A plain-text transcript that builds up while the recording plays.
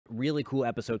Really cool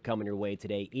episode coming your way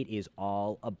today. It is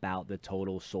all about the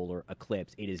total solar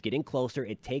eclipse. It is getting closer.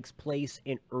 It takes place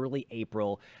in early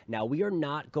April. Now, we are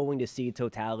not going to see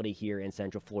totality here in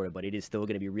Central Florida, but it is still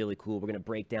going to be really cool. We're going to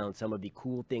break down some of the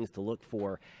cool things to look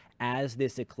for as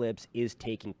this eclipse is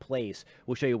taking place.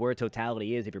 We'll show you where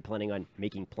totality is if you're planning on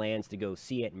making plans to go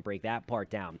see it and break that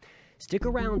part down. Stick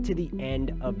around to the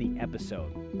end of the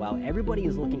episode. While everybody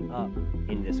is looking up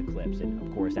in this eclipse, and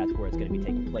of course that's where it's going to be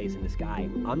taking place in the sky,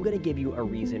 I'm going to give you a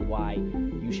reason why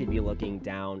you should be looking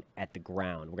down at the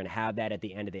ground. We're going to have that at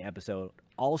the end of the episode.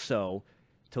 Also,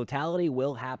 totality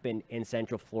will happen in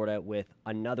Central Florida with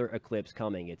another eclipse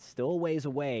coming. It's still a ways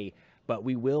away, but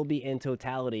we will be in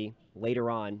totality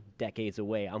later on, decades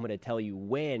away. I'm going to tell you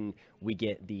when we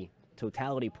get the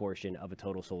totality portion of a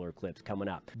total solar eclipse coming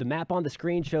up. The map on the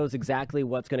screen shows exactly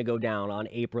what's going to go down on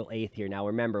April 8th here. Now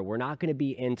remember, we're not going to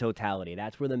be in totality.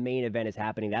 That's where the main event is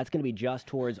happening. That's going to be just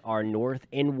towards our north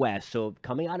and west. So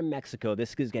coming out of Mexico,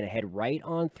 this is going to head right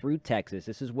on through Texas.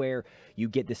 This is where you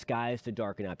get the skies to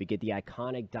darken up. You get the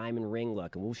iconic diamond ring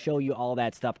look, and we'll show you all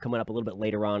that stuff coming up a little bit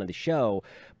later on in the show.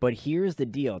 But here's the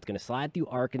deal. It's going to slide through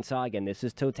Arkansas. Again, this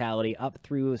is totality up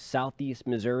through southeast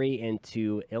Missouri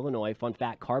into Illinois. Fun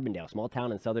fact, Carbondale, small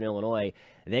town in southern Illinois,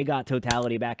 they got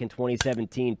totality back in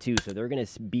 2017 too, so they're going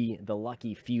to be the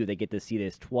lucky few that get to see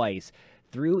this twice.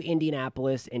 Through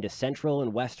Indianapolis into central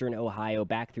and western Ohio,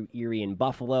 back through Erie and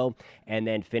Buffalo, and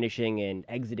then finishing and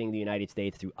exiting the United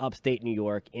States through upstate New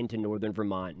York into northern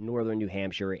Vermont, northern New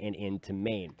Hampshire, and into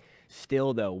Maine.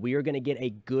 Still, though, we are going to get a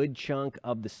good chunk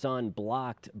of the sun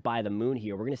blocked by the moon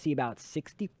here. We're going to see about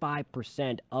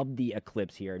 65% of the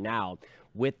eclipse here. Now,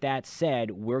 with that said,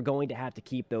 we're going to have to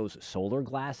keep those solar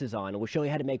glasses on. And we'll show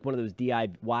you how to make one of those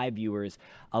DIY viewers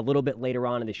a little bit later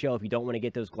on in the show if you don't want to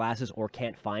get those glasses or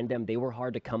can't find them. They were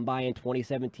hard to come by in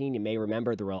 2017. You may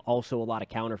remember there were also a lot of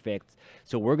counterfeits.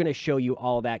 So we're going to show you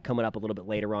all that coming up a little bit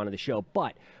later on in the show.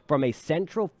 But from a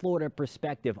Central Florida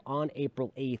perspective on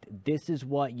April 8th, this is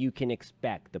what you can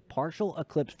expect. The partial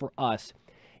eclipse for us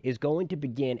is going to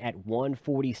begin at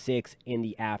 1:46 in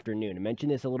the afternoon. I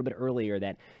mentioned this a little bit earlier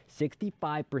that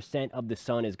 65% of the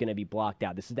sun is going to be blocked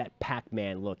out. This is that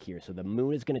Pac-Man look here. So the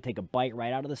moon is going to take a bite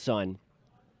right out of the sun.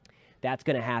 That's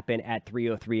going to happen at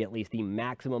 3:03, at least the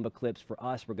maximum eclipse for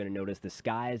us. We're going to notice the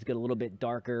skies get a little bit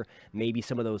darker. Maybe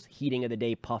some of those heating of the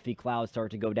day puffy clouds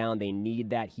start to go down. They need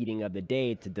that heating of the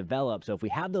day to develop. So if we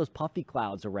have those puffy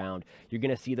clouds around, you're going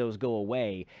to see those go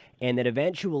away. And then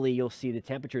eventually you'll see the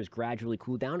temperatures gradually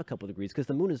cool down a couple degrees because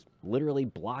the moon is literally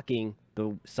blocking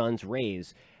the sun's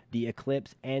rays. The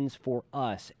eclipse ends for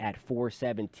us at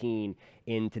 4:17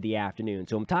 into the afternoon.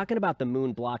 So I'm talking about the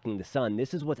moon blocking the sun.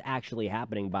 This is what's actually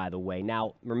happening, by the way.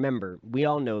 Now, remember, we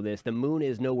all know this. The moon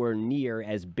is nowhere near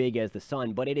as big as the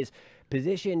sun, but it is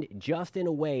positioned just in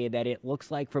a way that it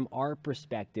looks like, from our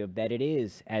perspective, that it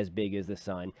is as big as the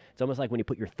sun. It's almost like when you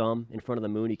put your thumb in front of the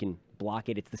moon, you can block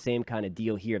it. It's the same kind of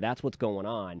deal here. That's what's going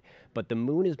on. But the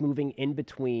moon is moving in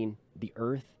between the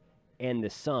Earth and the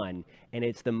sun, and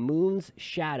it's the moon's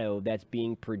shadow that's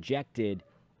being projected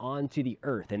onto the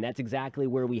Earth, and that's exactly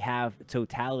where we have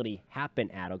totality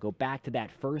happen at. I'll go back to that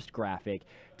first graphic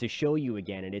to show you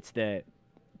again, and it's the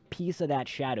piece of that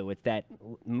shadow. It's that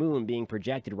moon being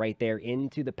projected right there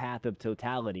into the path of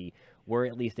totality, where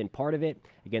at least in part of it,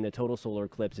 again, the total solar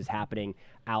eclipse is happening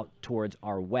out towards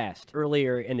our west.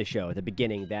 Earlier in the show, at the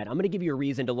beginning, that I'm going to give you a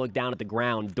reason to look down at the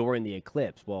ground during the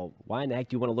eclipse. Well, why in the heck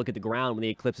do you want to look at the ground when the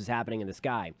eclipse is happening in the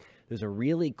sky? There's a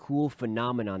really cool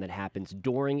phenomenon that happens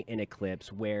during an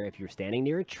eclipse where if you're standing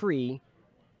near a tree,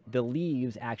 the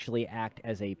leaves actually act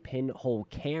as a pinhole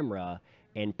camera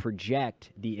and project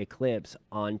the eclipse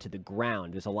onto the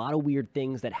ground. There's a lot of weird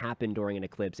things that happen during an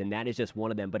eclipse, and that is just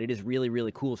one of them, but it is really,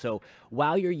 really cool. So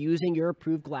while you're using your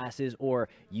approved glasses or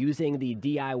using the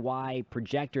DIY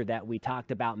projector that we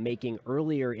talked about making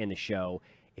earlier in the show,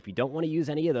 if you don't want to use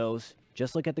any of those,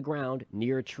 just look at the ground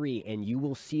near a tree and you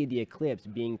will see the eclipse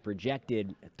being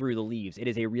projected through the leaves. It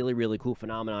is a really, really cool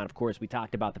phenomenon. Of course, we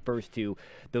talked about the first two,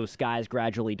 those skies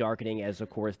gradually darkening as, of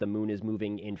course, the moon is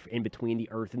moving in between the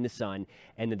Earth and the sun,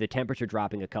 and then the temperature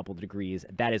dropping a couple of degrees.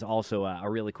 That is also a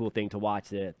really cool thing to watch,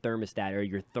 the thermostat or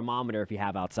your thermometer if you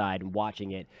have outside, and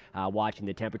watching it, watching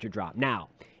the temperature drop. Now,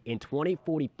 in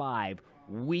 2045,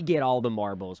 we get all the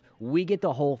marbles. We get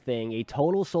the whole thing. A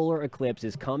total solar eclipse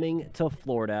is coming to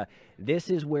Florida. This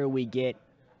is where we get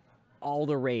all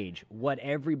the rage, what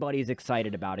everybody's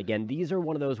excited about. Again, these are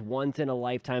one of those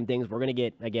once-in-a-lifetime things. We're going to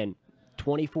get, again,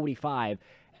 2045.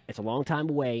 It's a long time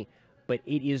away, but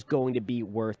it is going to be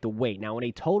worth the wait. Now, in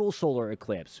a total solar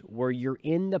eclipse, where you're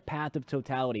in the path of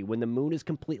totality, when the moon is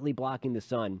completely blocking the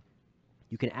sun,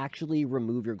 you can actually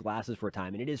remove your glasses for a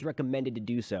time. And it is recommended to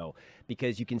do so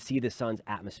because you can see the sun's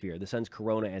atmosphere, the sun's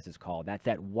corona as it's called. That's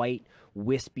that white,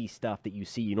 wispy stuff that you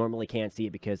see. You normally can't see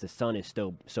it because the sun is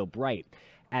so bright.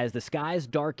 As the skies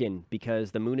darken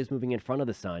because the moon is moving in front of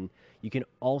the sun, you can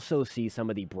also see some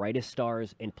of the brightest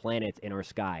stars and planets in our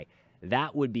sky.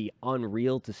 That would be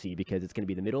unreal to see because it's going to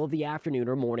be the middle of the afternoon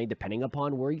or morning, depending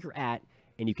upon where you're at,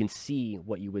 and you can see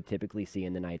what you would typically see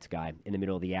in the night sky in the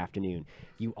middle of the afternoon.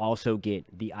 You also get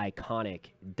the iconic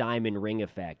diamond ring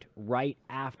effect right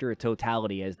after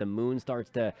totality as the moon starts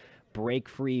to break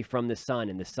free from the sun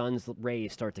and the sun's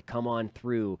rays start to come on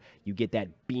through. You get that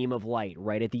beam of light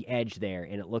right at the edge there,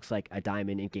 and it looks like a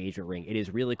diamond engagement ring. It is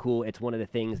really cool. It's one of the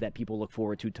things that people look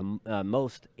forward to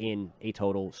most in a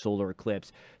total solar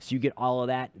eclipse. So you get all of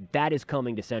that. That is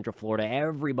coming to Central Florida.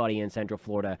 Everybody in Central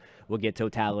Florida will get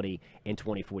totality in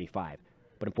 2045.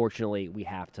 But unfortunately, we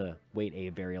have to wait a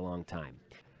very long time.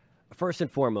 First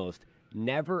and foremost,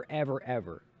 never, ever,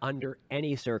 ever, under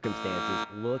any circumstances,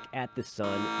 look at the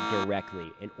sun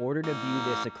directly. In order to view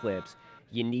this eclipse,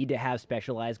 you need to have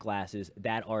specialized glasses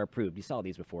that are approved. You saw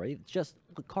these before. It's just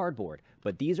cardboard.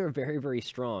 But these are very, very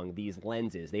strong, these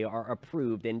lenses. They are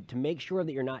approved. And to make sure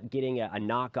that you're not getting a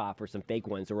knockoff or some fake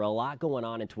ones, there were a lot going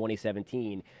on in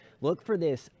 2017. Look for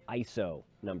this ISO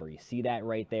number. You see that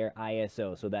right there,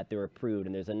 ISO, so that they're approved.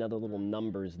 And there's another little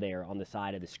numbers there on the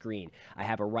side of the screen. I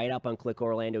have a write-up on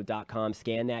clickorlando.com.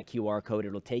 Scan that QR code.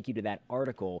 It'll take you to that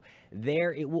article.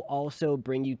 There, it will also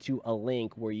bring you to a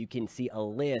link where you can see a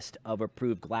list of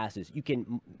approved glasses. You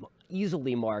can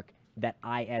easily mark that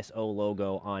ISO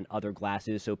logo on other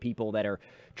glasses, so people that are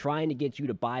trying to get you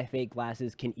to buy fake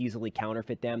glasses can easily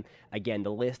counterfeit them. Again,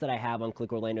 the list that I have on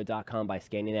clickorlando.com by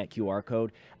scanning that QR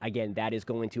code, again, that is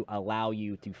going to allow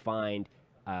you to find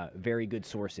very good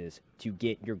sources to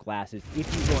get your glasses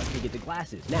if you want to get the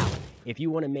glasses. Now, if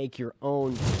you want to make your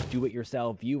own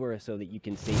do-it-yourself viewer so that you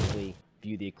can safely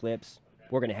view the eclipse,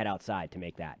 we're going to head outside to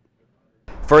make that.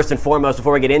 First and foremost,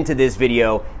 before we get into this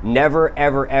video, never,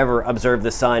 ever, ever observe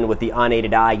the sun with the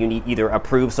unaided eye. You need either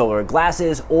approved solar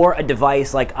glasses or a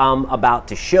device like I'm about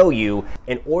to show you.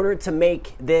 In order to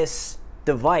make this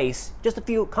device, just a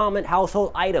few common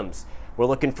household items. We're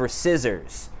looking for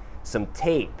scissors, some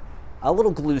tape, a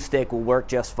little glue stick will work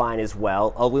just fine as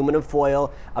well, aluminum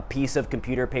foil, a piece of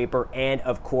computer paper, and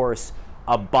of course,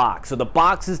 a box. So the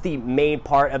box is the main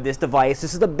part of this device.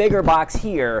 This is the bigger box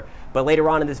here, but later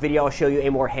on in this video, I'll show you a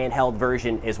more handheld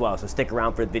version as well. So stick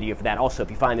around for the video for that. Also,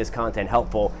 if you find this content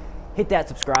helpful, hit that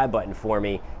subscribe button for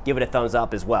me. Give it a thumbs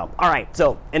up as well. All right,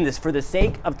 so for the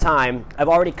sake of time, I've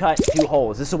already cut 2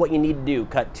 holes. This is what you need to do.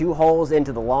 Cut 2 holes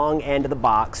into the long end of the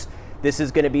box. This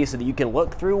is gonna be so that you can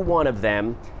look through one of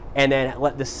them and then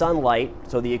let the sunlight,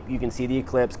 so that you can see the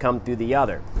eclipse, come through the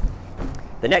other.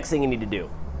 The next thing you need to do,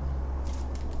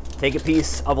 take a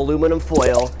piece of aluminum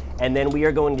foil, and then we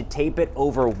are going to tape it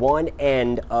over one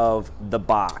end of the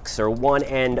box, or one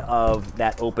end of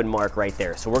that open mark right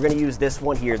there. So we're going to use this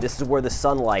one here. This is where the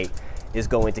sunlight is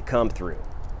going to come through.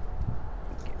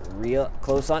 Get real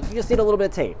close on. You just need a little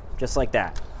bit of tape, just like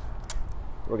that.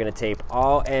 We're going to tape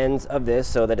all ends of this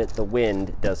so that the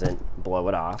wind doesn't blow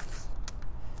it off.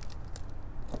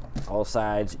 All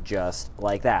sides, just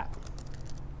like that.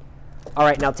 All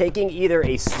right, now taking either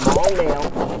a small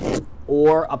nail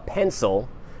or a pencil,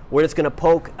 we're just gonna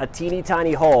poke a teeny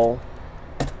tiny hole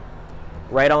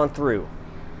right on through,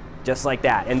 just like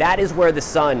that. And that is where the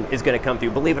sun is gonna come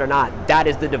through. Believe it or not, that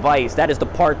is the device, that is the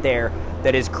part there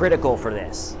that is critical for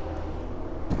this.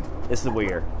 This is where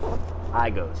your eye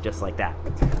goes, just like that.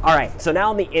 All right, so now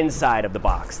on the inside of the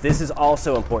box, this is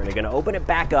also important. You're gonna open it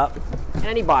back up,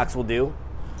 any box will do,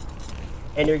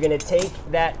 and you're gonna take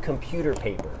that computer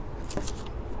paper,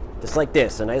 just like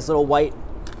this, a nice little white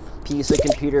piece of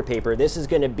computer paper. This is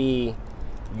going to be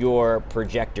your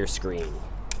projector screen.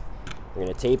 We're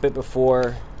going to tape it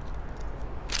before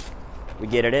we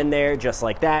get it in there, just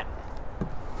like that,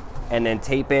 and then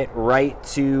tape it right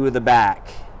to the back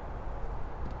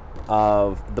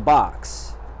of the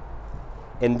box.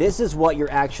 And this is what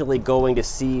you're actually going to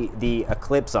see the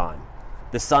eclipse on.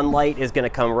 The sunlight is going to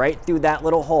come right through that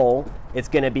little hole. It's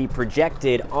going to be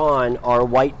projected on our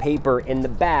white paper in the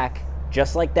back,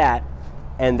 just like that.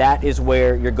 And that is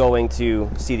where you're going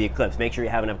to see the eclipse. Make sure you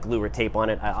have enough glue or tape on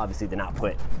it. I obviously did not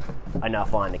put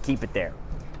enough on to keep it there.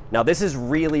 Now this is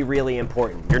really, really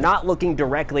important. You're not looking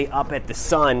directly up at the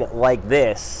sun like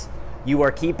this. You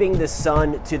are keeping the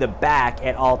sun to the back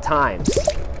at all times.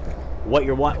 What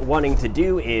you're wanting to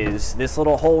do is, this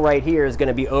little hole right here is going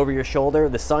to be over your shoulder.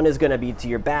 The sun is going to be to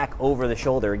your back over the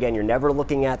shoulder. Again, you're never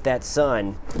looking at that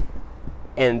sun.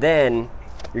 And then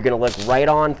you're going to look right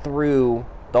on through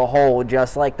the hole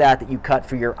just like that you cut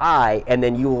for your eye, and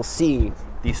then you will see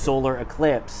the solar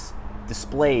eclipse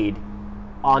displayed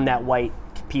on that white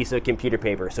piece of computer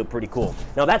paper. So pretty cool.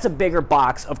 Now that's a bigger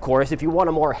box, of course. If you want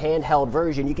a more handheld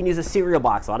version, you can use a cereal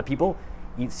box. A lot of people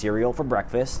eat cereal for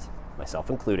breakfast, myself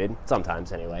included,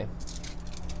 sometimes anyway.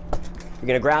 You're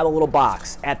gonna grab a little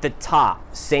box. At the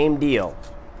top, same deal.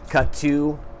 Cut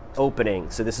 2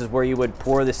 openings. So this is where you would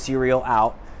pour the cereal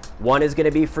out. One is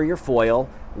gonna be for your foil.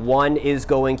 One is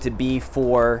going to be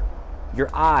for your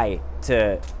eye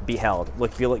to be held.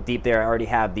 Look, if you look deep there, I already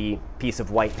have the piece of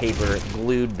white paper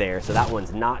glued there, so that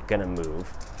one's not gonna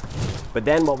move. But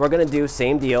then what we're gonna do,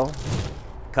 same deal,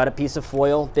 cut a piece of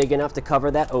foil big enough to cover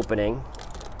that opening,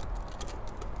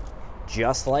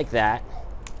 just like that.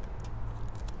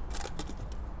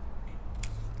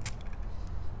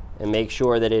 And make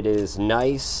sure that it is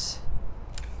nice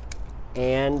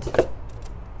and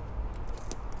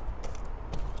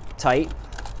tight.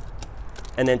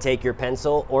 And then take your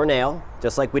pencil or nail,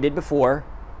 just like we did before,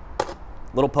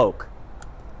 little poke.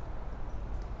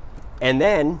 And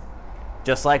then,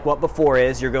 just like what before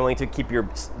is, you're going to keep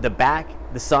the back,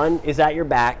 the sun is at your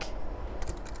back.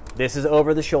 This is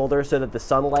over the shoulder so that the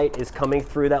sunlight is coming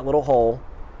through that little hole.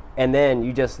 And then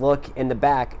you just look in the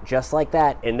back just like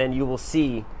that, and then you will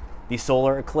see the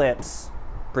solar eclipse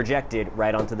projected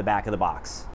right onto the back of the box.